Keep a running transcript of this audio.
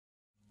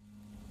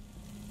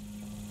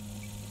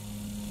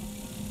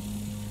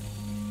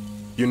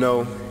You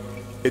know,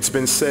 it's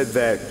been said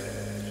that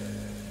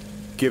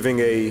giving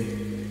a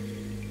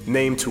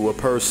name to a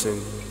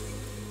person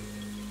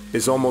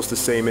is almost the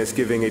same as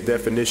giving a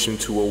definition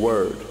to a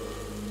word.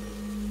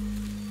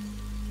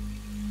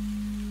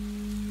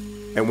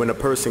 And when a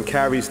person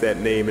carries that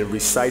name and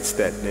recites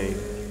that name,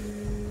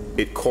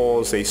 it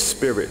calls a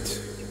spirit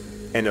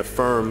and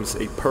affirms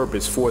a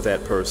purpose for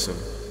that person.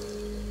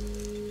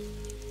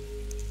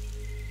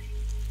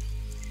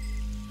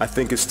 I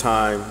think it's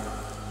time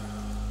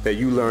that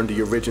you learn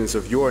the origins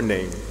of your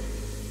name,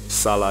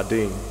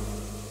 Salahdin.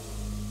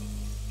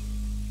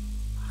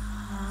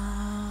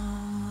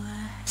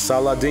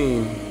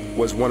 Salahdin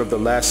was one of the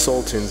last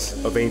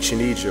sultans of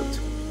ancient Egypt.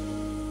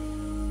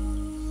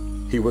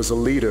 He was a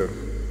leader,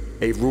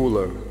 a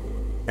ruler,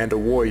 and a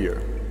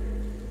warrior.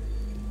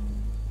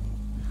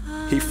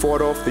 He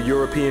fought off the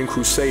European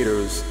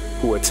crusaders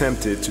who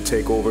attempted to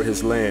take over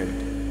his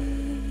land.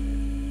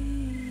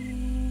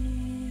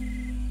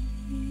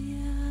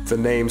 The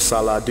name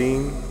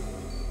Salahdin,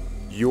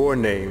 your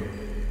name,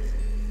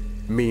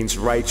 means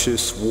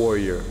righteous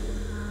warrior.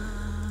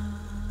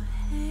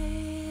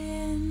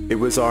 It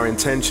was our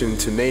intention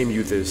to name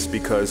you this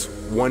because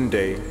one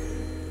day,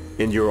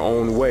 in your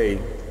own way,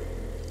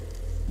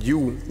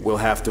 you will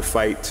have to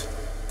fight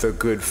the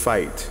good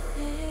fight.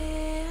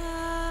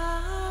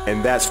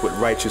 And that's what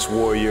righteous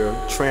warrior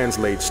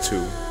translates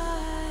to.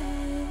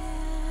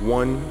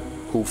 One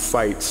who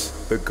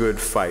fights the good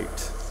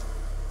fight.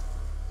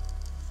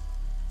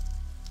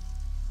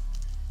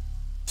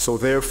 So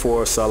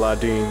therefore,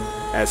 Salahdin,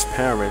 as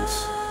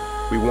parents,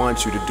 we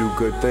want you to do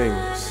good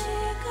things.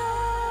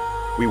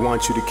 We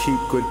want you to keep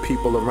good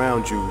people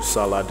around you,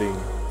 Salahdin.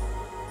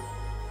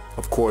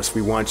 Of course,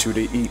 we want you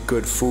to eat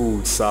good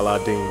food,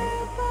 Salahdin.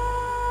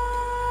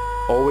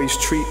 Always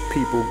treat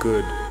people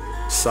good,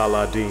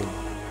 Salahdin.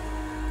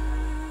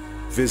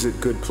 Visit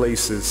good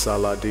places,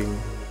 Salahdin.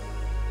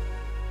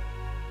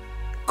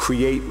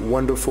 Create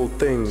wonderful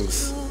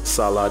things,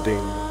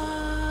 Salahdin.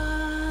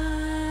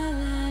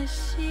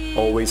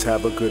 Always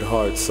have a good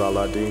heart,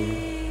 Salahdin.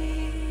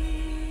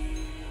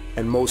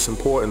 And most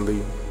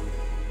importantly,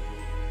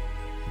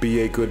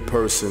 be a good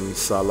person,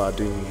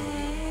 Salahdin.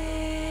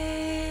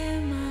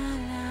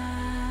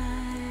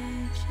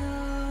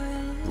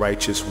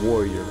 Righteous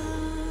warrior.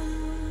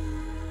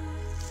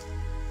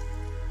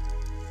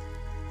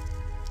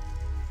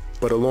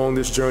 But along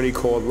this journey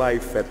called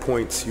life, at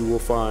points you will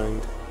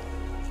find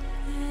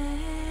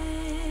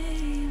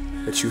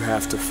that you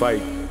have to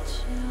fight.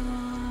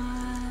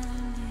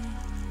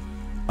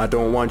 I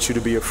don't want you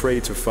to be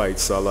afraid to fight,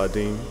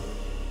 Salahdin.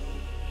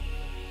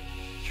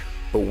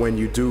 But when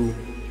you do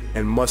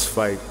and must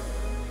fight,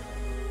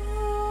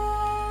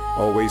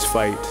 always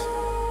fight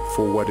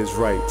for what is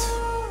right.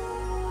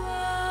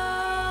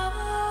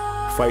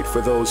 Fight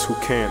for those who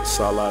can't,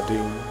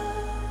 Salahdin.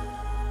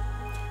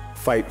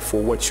 Fight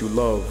for what you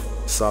love,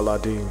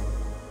 Salahdin.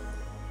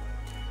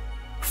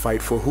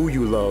 Fight for who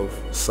you love,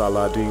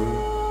 Salahdin.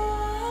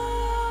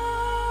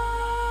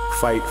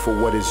 Fight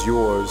for what is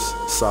yours,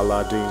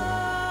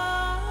 Salahdin.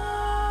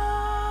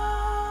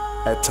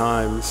 At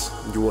times,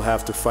 you will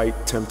have to fight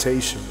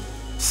temptation,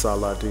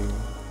 Salahdin.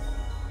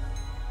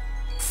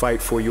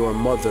 Fight for your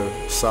mother,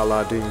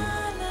 Salahdin,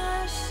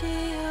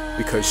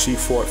 because she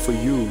fought for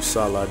you,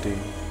 Salahdin.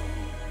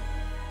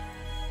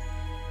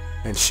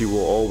 And she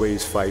will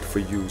always fight for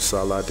you,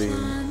 Salahdin.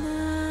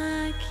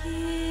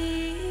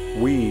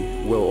 We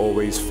will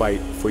always fight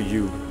for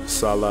you,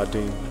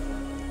 Salahdin.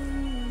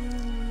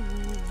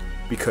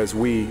 Because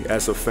we,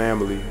 as a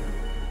family,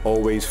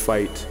 always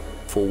fight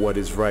for what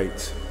is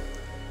right.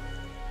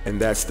 And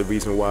that's the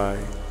reason why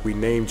we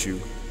named you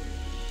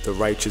the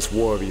righteous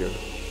warrior,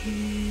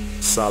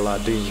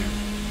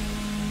 Salahdin.